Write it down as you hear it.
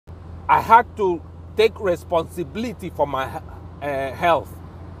I had to take responsibility for my health,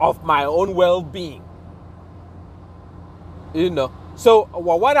 of my own well-being. You know, so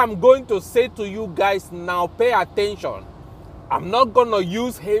what I'm going to say to you guys now, pay attention. I'm not going to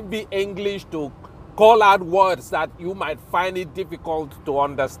use heavy English to call out words that you might find it difficult to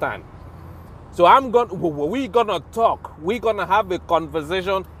understand. So we're going to talk. We're going to have a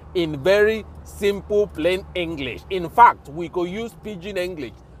conversation in very simple, plain English. In fact, we could use pidgin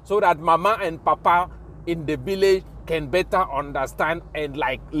English so that mama and papa in the village can better understand and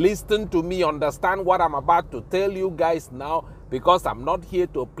like listen to me, understand what I'm about to tell you guys now, because I'm not here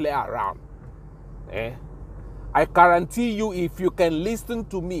to play around. I guarantee you, if you can listen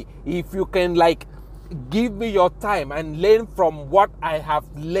to me, if you can like give me your time and learn from what I have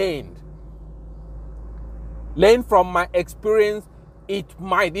learned, learn from my experience, it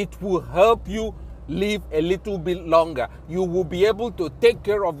will help you live a little bit longer. You will be able to take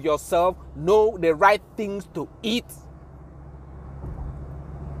care of yourself, know the right things to eat,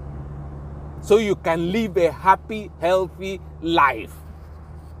 so you can live a happy, healthy life.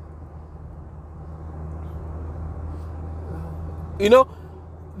 You know,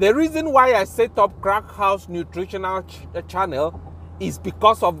 the reason why I set up Crack House Nutritional Channel is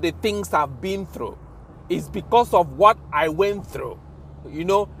because of the things I've been through. It's because of what I went through. You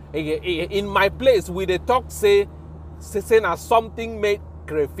know, in my place, we the talk say na something made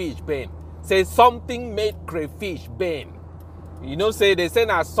crayfish burn. Say something made crayfish burn. You know, they say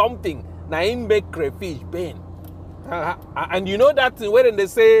na something na in make crayfish burn. And you know that when they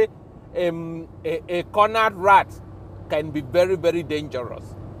say a cornered rat can be very, very dangerous.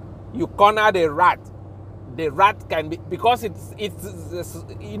 You corner the rat can be, because it's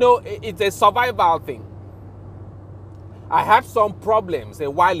you know, it's a survival thing. I had some problems a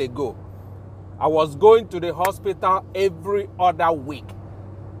while ago. I was going to the hospital every other week.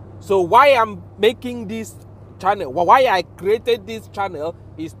 So why I'm making this channel, why I created this channel,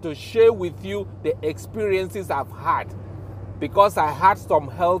 is to share with you the experiences I've had, because I had some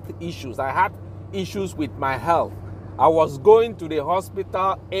health issues. I had issues with my health. I was going to the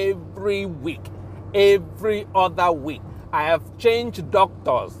hospital every week, every other week. I have changed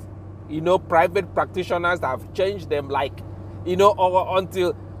doctors, you know, private practitioners. I've changed them, like, you know,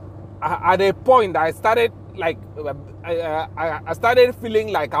 until at a point I started like I started feeling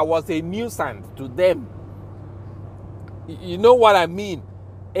like I was a nuisance to them. You know what I mean?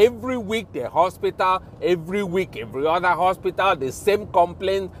 Every week the hospital, every week every other hospital, the same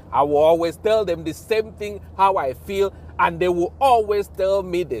complaint. I will always tell them the same thing, how I feel, and they will always tell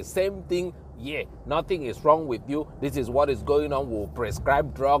me the same thing. Yeah, nothing is wrong with you. This is what is going on. We'll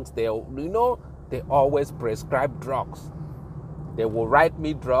prescribe drugs. They always prescribe drugs. They will write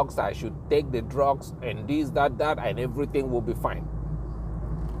me drugs. I should take the drugs and this, that, and everything will be fine.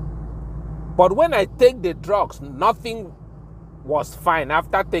 But when I take the drugs, nothing was fine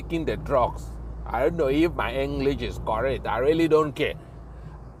after taking the drugs. I don't know if my English is correct. I really don't care.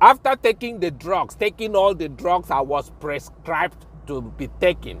 After taking the drugs, taking all the drugs I was prescribed to be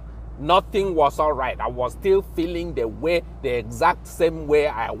taken, nothing was all right. I was still feeling the exact same way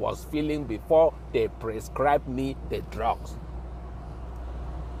I was feeling before they prescribed me the drugs.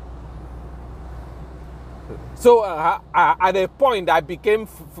 So at a point I became,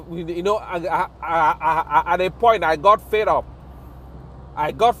 you know, at a point I got fed up.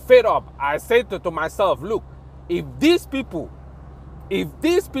 I said to myself, look, if these people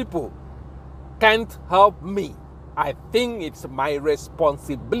can't help me, I think it's my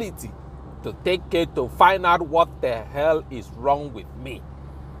responsibility to take care, to find out what the hell is wrong with me.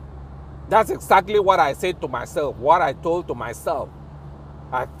 That's exactly what I said to myself, what I told to myself.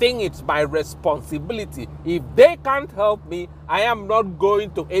 I think it's my responsibility. If they can't help me, I am not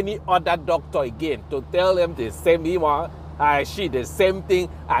going to any other doctor again to tell them the same, the same thing,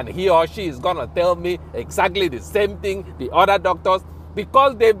 and he or she is going to tell me exactly the same thing, the other doctors,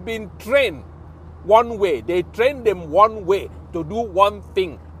 because they've been trained one way. They train them one way to do one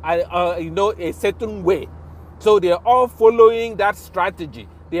thing, you know, a certain way. So they're all following that strategy.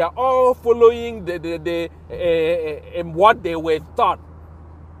 They are all following what they were taught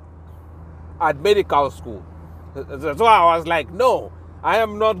at medical school. So I was like, no, I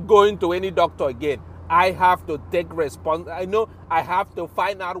am not going to any doctor again. I have to take responsibility. I know I have to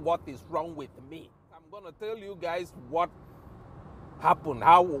find out what is wrong with me. I'm going to tell you guys what happened,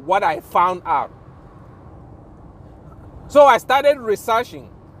 what I found out. So I started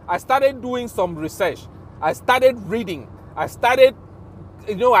researching. I started doing some research. I started reading. I started,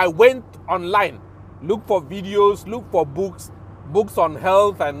 you know, I went online, look for videos, look for books on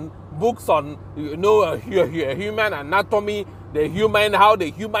health and books on, you know, human anatomy, how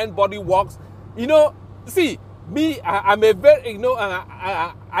the human body works. You know, see, me, I'm a very,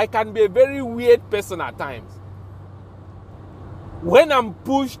 I can be a very weird person at times. When I'm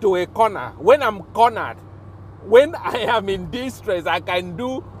pushed to a corner, when I'm cornered, when I am in distress, I can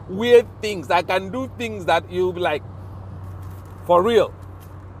do weird things. I can do things that you'll be like, for real.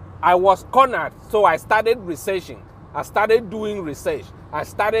 I was cornered, so I started researching. I started doing research. I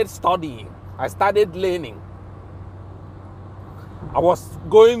started studying. I started learning. I was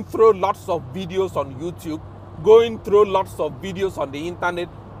going through lots of videos on YouTube, going through lots of videos on the internet,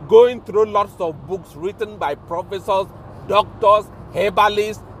 going through lots of books written by professors, doctors,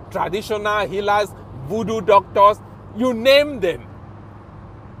 herbalists, traditional healers, voodoo doctors, you name them.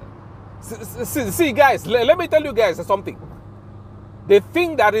 See guys, let me tell you guys something. The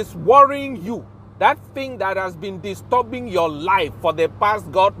thing that is worrying you, that thing that has been disturbing your life for the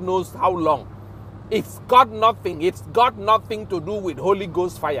past God knows how long, it's got nothing to do with Holy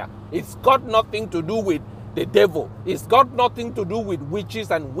Ghost fire. It's got nothing to do with the devil. It's got nothing to do with witches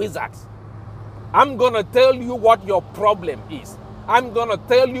and wizards. I'm going to tell you what your problem is. I'm going to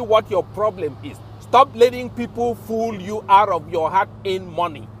tell you what your problem is. Stop letting people fool you out of your hard-earned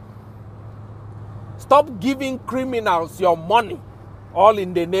money. Stop giving criminals your money, all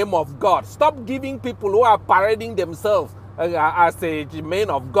in the name of God. Stop giving people who are parading themselves as a men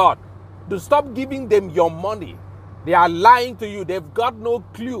of God. To stop giving them your money. They are lying to you. They've got no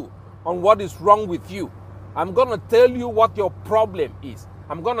clue on what is wrong with you. I'm going to tell you what your problem is.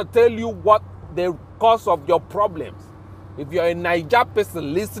 I'm going to tell you what the cause of your problems. If you're a Niger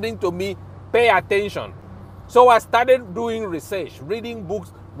person listening to me, pay attention. So I started doing research, reading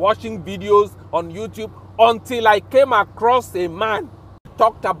books, watching videos on YouTube, until I came across a man who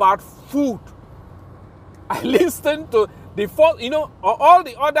talked about food. I listened to the first, all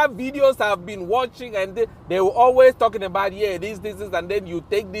the other videos I've been watching, and they were always talking about, this, and then you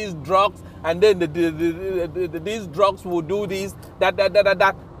take these drugs, and then these drugs will do this,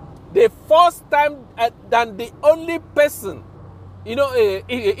 that. The first time, and the only person,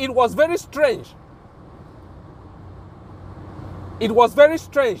 it was very strange. It was very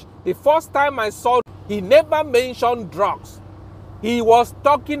strange. The first time I saw, he never mentioned drugs. He was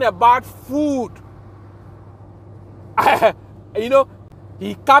talking about food.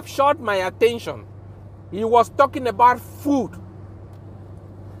 He captured my attention. He was talking about food.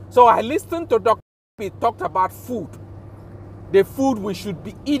 So I listened to Dr. He talked about food. The food we should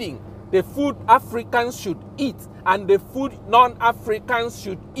be eating, the food Africans should eat, and the food non-Africans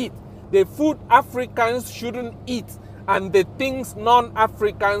should eat, the food Africans shouldn't eat, and the things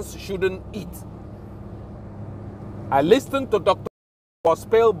non-Africans shouldn't eat. I listened to Dr. was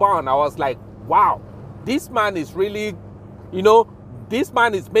spellbound. I was like, wow, this man is really, this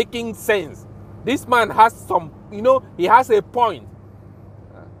man is making sense. This man has some, he has a point.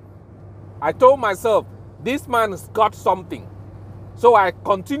 I told myself, this man's got something. So I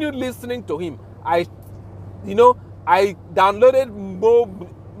continued listening to him. I downloaded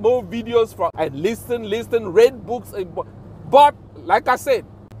more videos from, I listened, read books. But like I said,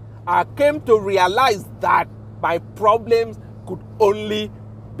 I came to realize that my problems could only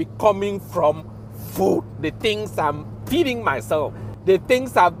be coming from food. The things I'm feeding myself. The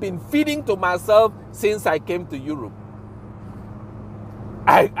things I've been feeding to myself since I came to Europe.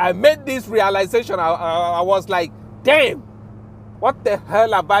 I made this realization. I was like, damn, what the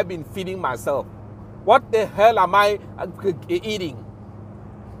hell have I been feeding myself? What the hell am I eating?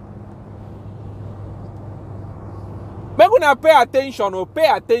 Make una pay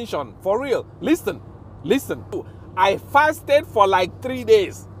attention, for real. Listen. I fasted for like 3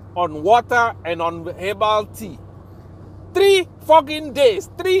 days on water and on herbal tea. 3 fucking days.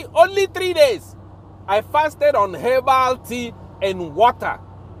 Only 3 days. I fasted on herbal tea and water.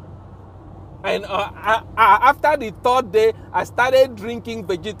 And after the 3rd day, I started drinking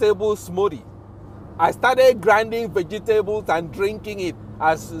vegetable smoothie. I started grinding vegetables and drinking it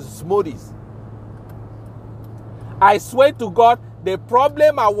as smoothies. I swear to God, the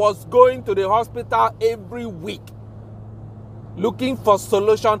problem I was going to the hospital every week, looking for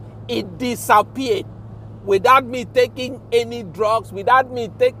solution, it disappeared. Without me taking any drugs, without me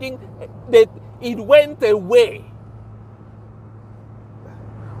taking it went away.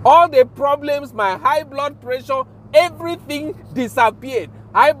 All the problems, my high blood pressure, everything disappeared.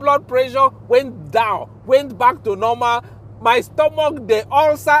 High blood pressure went down, went back to normal. My stomach, the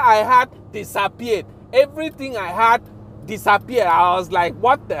ulcer I had disappeared. Everything I had disappeared. I was like,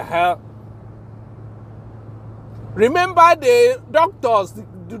 what the hell? Remember the doctors,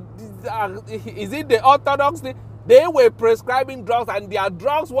 is it the Orthodox? They were prescribing drugs and their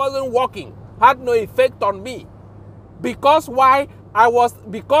drugs wasn't working, had no effect on me. Because why?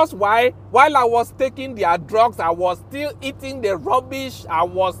 While I was taking their drugs, I was still eating the rubbish I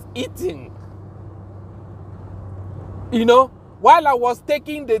was eating. You know, while I was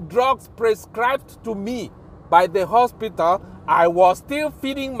taking the drugs prescribed to me by the hospital, I was still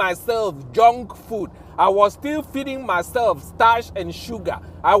feeding myself junk food. I was still feeding myself starch and sugar.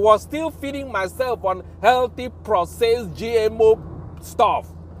 I was still feeding myself unhealthy processed GMO stuff.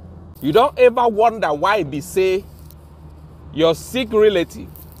 You don't ever wonder why be say your sick relative,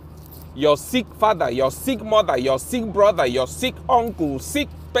 your sick father, your sick mother, your sick brother, your sick uncle, sick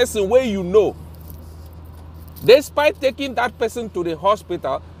person where you know, despite taking that person to the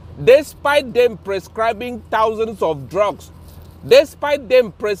hospital, despite them prescribing thousands of drugs, despite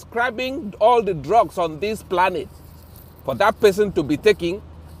them prescribing all the drugs on this planet for that person to be taking,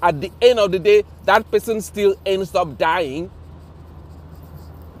 at the end of the day, that person still ends up dying.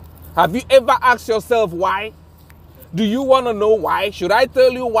 Have you ever asked yourself why? Do you want to know why? Should I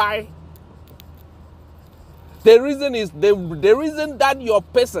tell you why? The reason is the reason that your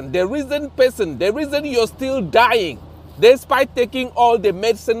person, the reason you're still dying, despite taking all the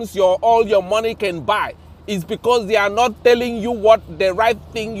medicines all your money can buy, is because they are not telling you what the right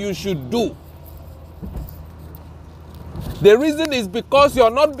thing you should do. The reason is because you're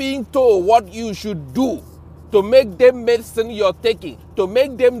not being told what you should do to make them medicine you're taking, to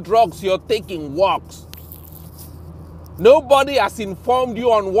make them drugs you're taking works. Nobody has informed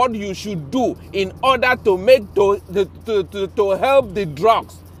you on what you should do in order to make to help the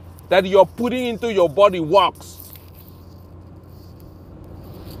drugs that you're putting into your body works.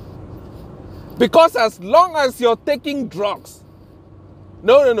 Because as long as you're taking drugs,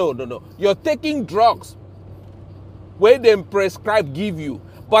 no, you're taking drugs where them prescribe give you.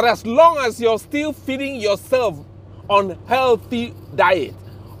 But as long as you're still feeding yourself on healthy diet,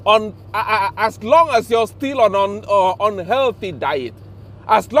 as long as you're still on unhealthy diet,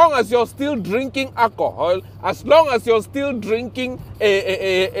 as long as you're still drinking alcohol, as long as you're still drinking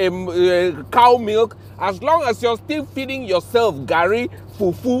cow milk, as long as you're still feeding yourself gari,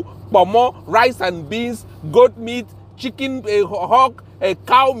 fufu, pomo, rice and beans, goat meat, chicken, hog,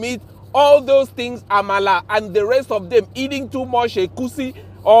 cow meat, all those things, amala, and the rest of them, eating too much kusi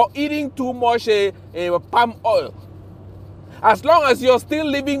or eating too much palm oil. As long as you're still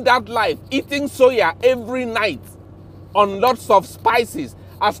living that life, eating soya every night on lots of spices,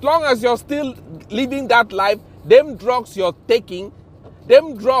 as long as you're still living that life, them drugs you're taking,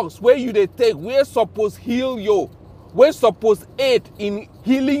 them drugs where you they take, we're supposed to heal you, we're supposed to aid in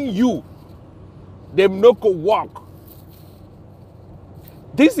healing you, them no go work.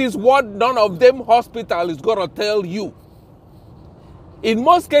 This is what none of them hospital is gonna tell you. In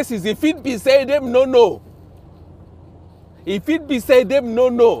most cases, if it be say them no. If it be say them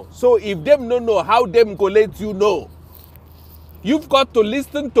no. So if them no, how them go let you know? You've got to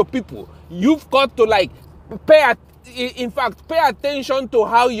listen to people. You've got to pay attention to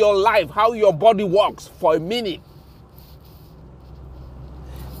how your life, how your body works for a minute.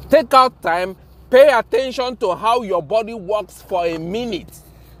 Take out time, pay attention to how your body works for a minute.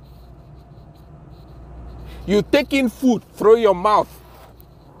 You take in food through your mouth.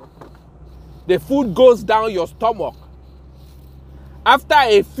 The food goes down your stomach. After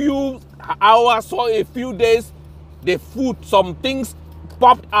a few hours or a few days, the food, some things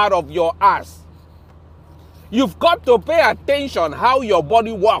popped out of your ass. You've got to pay attention how your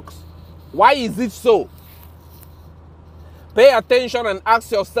body works. Why is it so? Pay attention and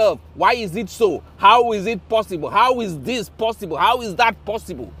ask yourself, why is it so? How is it possible? How is this possible? How is that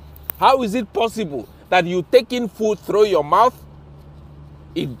possible? How is it possible that you take in food through your mouth,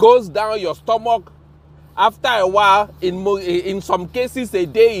 it goes down your stomach, after a while, in some cases a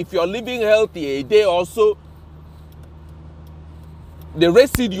day, if you're living healthy, a day or so, the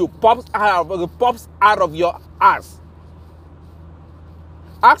residue pops out of your ass.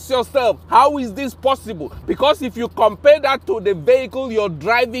 Ask yourself, how is this possible? Because if you compare that to the vehicle you're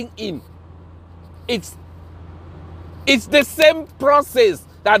driving in, it's the same process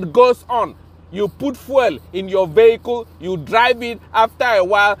that goes on. You put fuel in your vehicle, you drive it, after a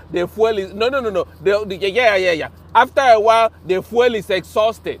while, the fuel is... No. After a while, the fuel is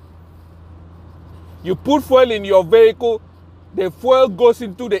exhausted. You put fuel in your vehicle, the fuel goes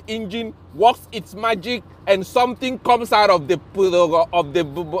into the engine, works its magic, and something comes out of the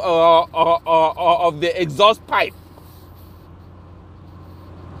exhaust pipe.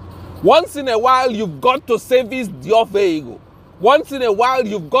 Once in a while, you've got to service your vehicle. Once in a while,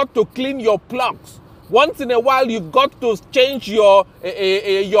 you've got to clean your plugs. Once in a while, you've got to change your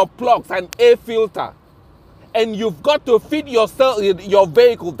plugs and air filter. And you've got to feed your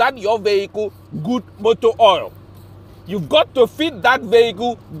vehicle, good motor oil. You've got to feed that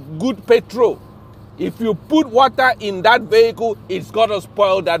vehicle good petrol. If you put water in that vehicle, it's gonna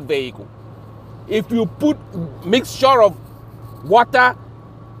spoil that vehicle. If you put mixture of water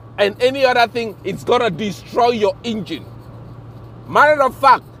and any other thing, it's gonna destroy your engine. Matter of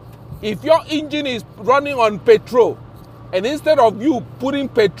fact, if your engine is running on petrol, and instead of you putting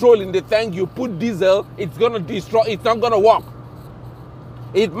petrol in the tank, you put diesel, it's gonna destroy, it's not gonna work.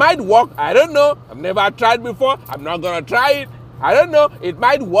 It might work, I don't know. I've never tried before. I'm not gonna try it. I don't know. It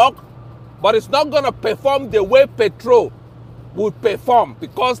might work, but it's not gonna perform the way petrol would perform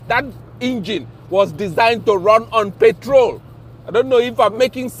because that engine was designed to run on petrol. I don't know if I'm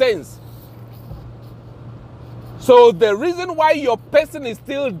making sense. So the reason why your person is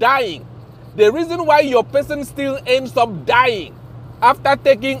still dying, the reason why your person still ends up dying after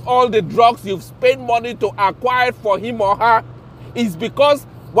taking all the drugs you've spent money to acquire for him or her is because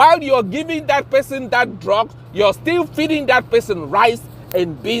while you're giving that person that drug, you're still feeding that person rice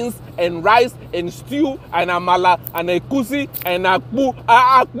and beans and rice and stew and amala and ekusi and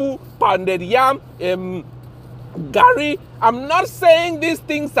akpu, pounded yam, gari. I'm not saying these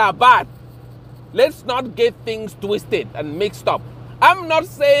things are bad. Let's not get things twisted and mixed up. I'm not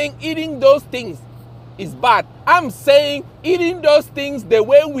saying eating those things is bad. I'm saying eating those things the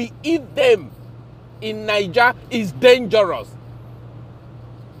way we eat them in Nigeria is dangerous.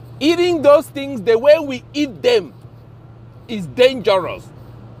 Eating those things the way we eat them is dangerous.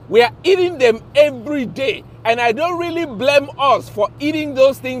 We are eating them every day. And I don't really blame us for eating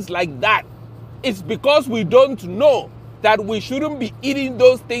those things like that. It's because we don't know that we shouldn't be eating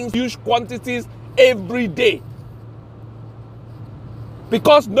those things huge quantities every day.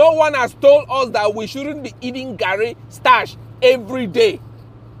 Because no one has told us that we shouldn't be eating gari starch every day.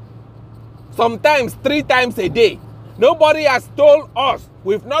 Sometimes 3 times a day. Nobody has told us.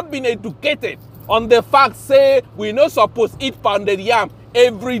 We've not been educated on the fact, say, we're not supposed to eat pounded yam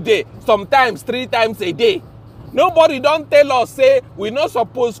every day, sometimes 3 times a day. Nobody don't tell us, say, we're not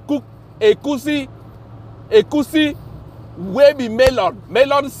supposed to cook ekusi where be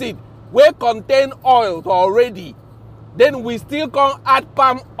melon seed, where contain oil already. Then we still can't add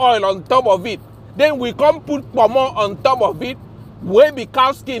palm oil on top of it. Then we can't put pomo on top of it, where be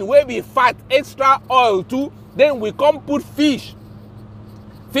cow skin, where be fat, extra oil too. Then we can't put fish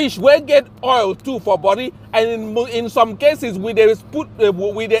wey get oil too for body, and in some cases we dey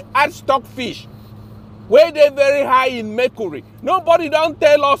add stock fish wey dey very high in mercury. Nobody don't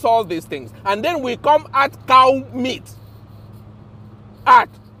tell us all these things. And then we come add cow meat.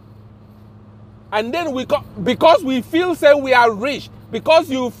 And then we come, because we feel say we are rich, because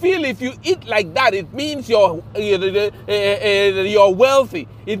you feel if you eat like that, it means you're wealthy.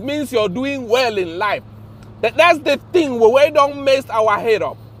 It means you're doing well in life. That's the thing where we don't mess our head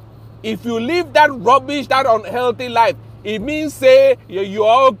up. If you live that rubbish, that unhealthy life, it means say you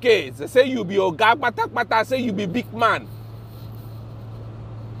are okay. Say you be oga, say you be big man.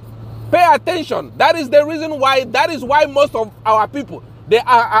 Pay attention. That is the reason why, that is why most of our people, they are,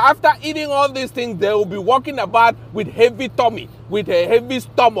 after eating all these things, they will be walking about with heavy tummy, with a heavy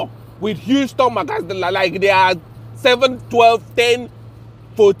stomach, with huge stomach, like they are 7, 12, 10,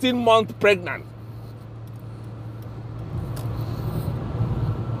 14 months pregnant.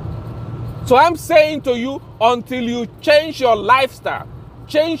 So I'm saying to you, until you change your lifestyle,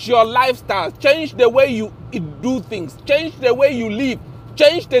 change the way you do things, change the way you live,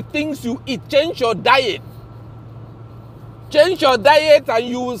 change the things you eat, change your diet. Change your diet and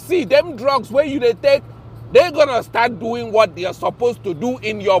you will see them drugs where you they take, they're gonna start doing what they are supposed to do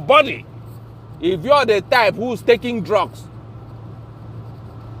in your body. If you're the type who's taking drugs.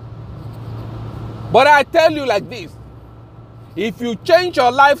 But I tell you like this, if you change your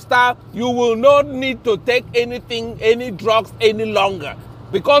lifestyle, you will not need to take any drugs any longer.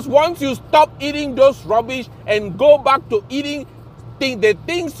 Because once you stop eating those rubbish and go back to eating the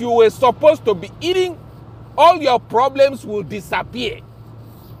things you were supposed to be eating, all your problems will disappear.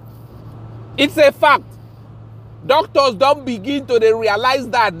 It's a fact. Doctors don't begin to realize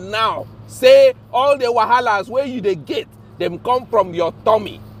that now. Say all the wahalas where you they get, them come from your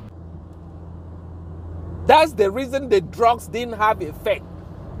tummy. That's the reason the drugs didn't have effect.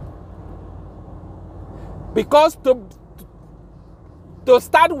 Because to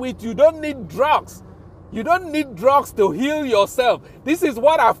start with, you don't need drugs. You don't need drugs to heal yourself. This is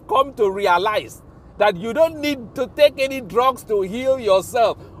what I've come to realize. That you don't need to take any drugs to heal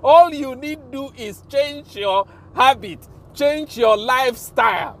yourself. All you need to do is change your habit, change your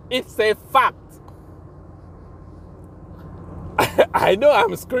lifestyle. It's a fact. I know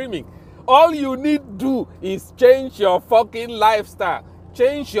I'm screaming. All you need to do is change your fucking lifestyle.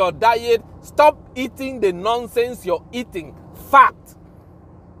 Change your diet. Stop eating the nonsense you're eating. Fact.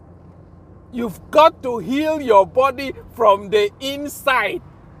 You've got to heal your body from the inside.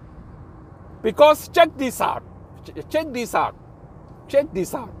 Because check this out. Check this out. Check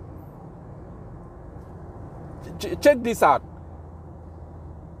this out. Check this out.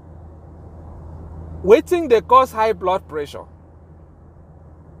 Wetin dey cause high blood pressure?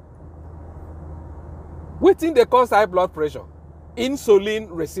 Wetin dey cause high blood pressure? Insulin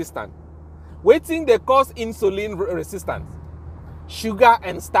resistance. Wetin dey cause insulin resistance? Sugar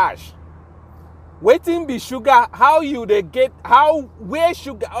and starch. Wetin be sugar? How you dey get, where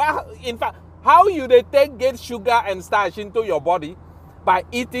sugar, in fact, how you dey take get sugar and starch into your body? By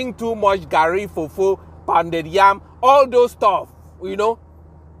eating too much garri, fufu, pounded yam, all those stuff, you know,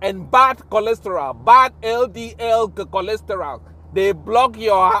 and bad cholesterol, bad LDL cholesterol. They block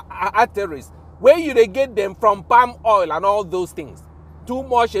your arteries. Where you dey get them? From palm oil and all those things. Too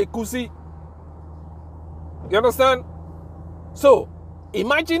much ekusi. You understand? So,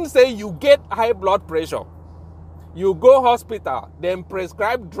 imagine say you get high blood pressure. You go hospital, then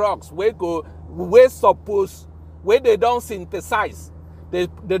prescribe drugs where they don't synthesize.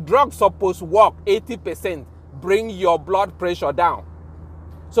 The drug supposed work 80%, bring your blood pressure down.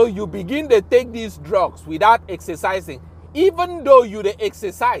 So you begin to take these drugs without exercising. Even though you dey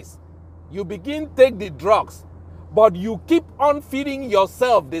exercise, you begin to take the drugs, but you keep on feeding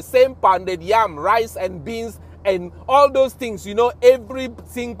yourself the same pounded yam, rice and beans and all those things, you know, every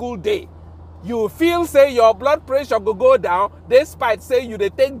single day. You feel say your blood pressure will go down despite say you dey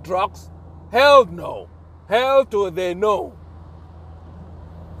take drugs? Hell no. Hell to the no.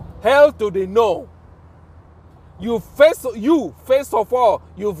 Hell to the no. First of all,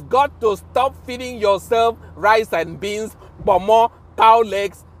 you've got to stop feeding yourself rice and beans, pomo, cow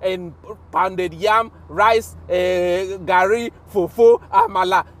legs, and pounded yam, rice, garri, fufu,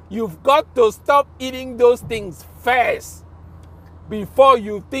 amala. You've got to stop eating those things first before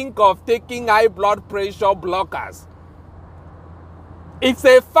you think of taking high blood pressure blockers. It's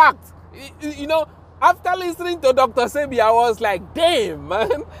a fact. You know, after listening to Dr. Sebi, I was like, damn,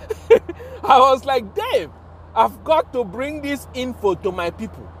 man. I was like, damn. I've got to bring this info to my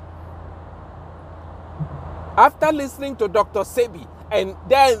people. After listening to Dr. Sebi, and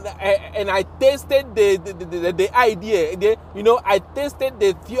then I tested the idea, I tested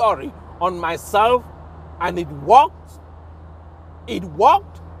the theory on myself, and it worked. It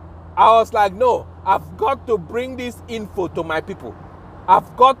worked. I was like, no, I've got to bring this info to my people.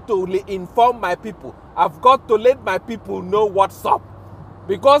 I've got to inform my people. I've got to let my people know what's up.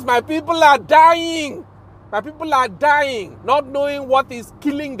 Because my people are dying. My people are dying, not knowing what is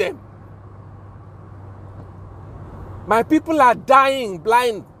killing them. My people are dying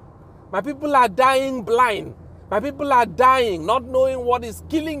blind. My people are dying blind. My people are dying, not knowing what is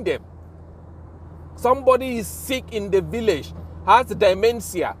killing them. Somebody is sick in the village, has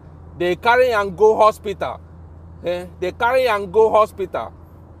dementia. They carry and go hospital. They carry and go hospital.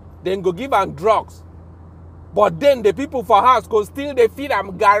 Then go give them drugs. But then the people for house go still they feed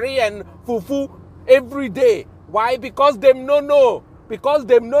them garri and fufu every day. Why? Because them no know. Because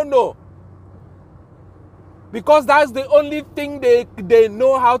them no know. Because that's the only thing they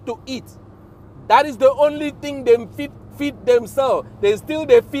know how to eat. That is the only thing they feed themselves. They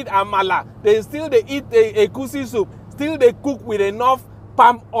feed amala. They eat egusi soup. Still they cook with enough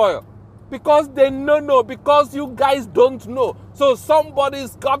palm oil. Because they no know. Because you guys don't know. So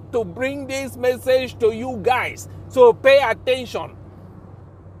somebody's got to bring this message to you guys. So pay attention.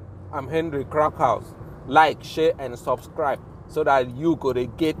 I'm Henry Crackhouse. Like, share, and subscribe so that you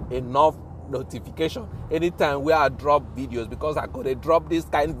could get enough notification anytime we are drop videos, because I could drop this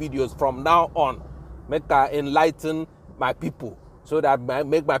kind of videos from now on. Make I enlighten my people so that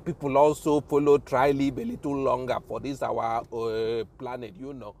make my people also follow, try live a little longer for this our planet,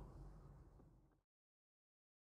 you know.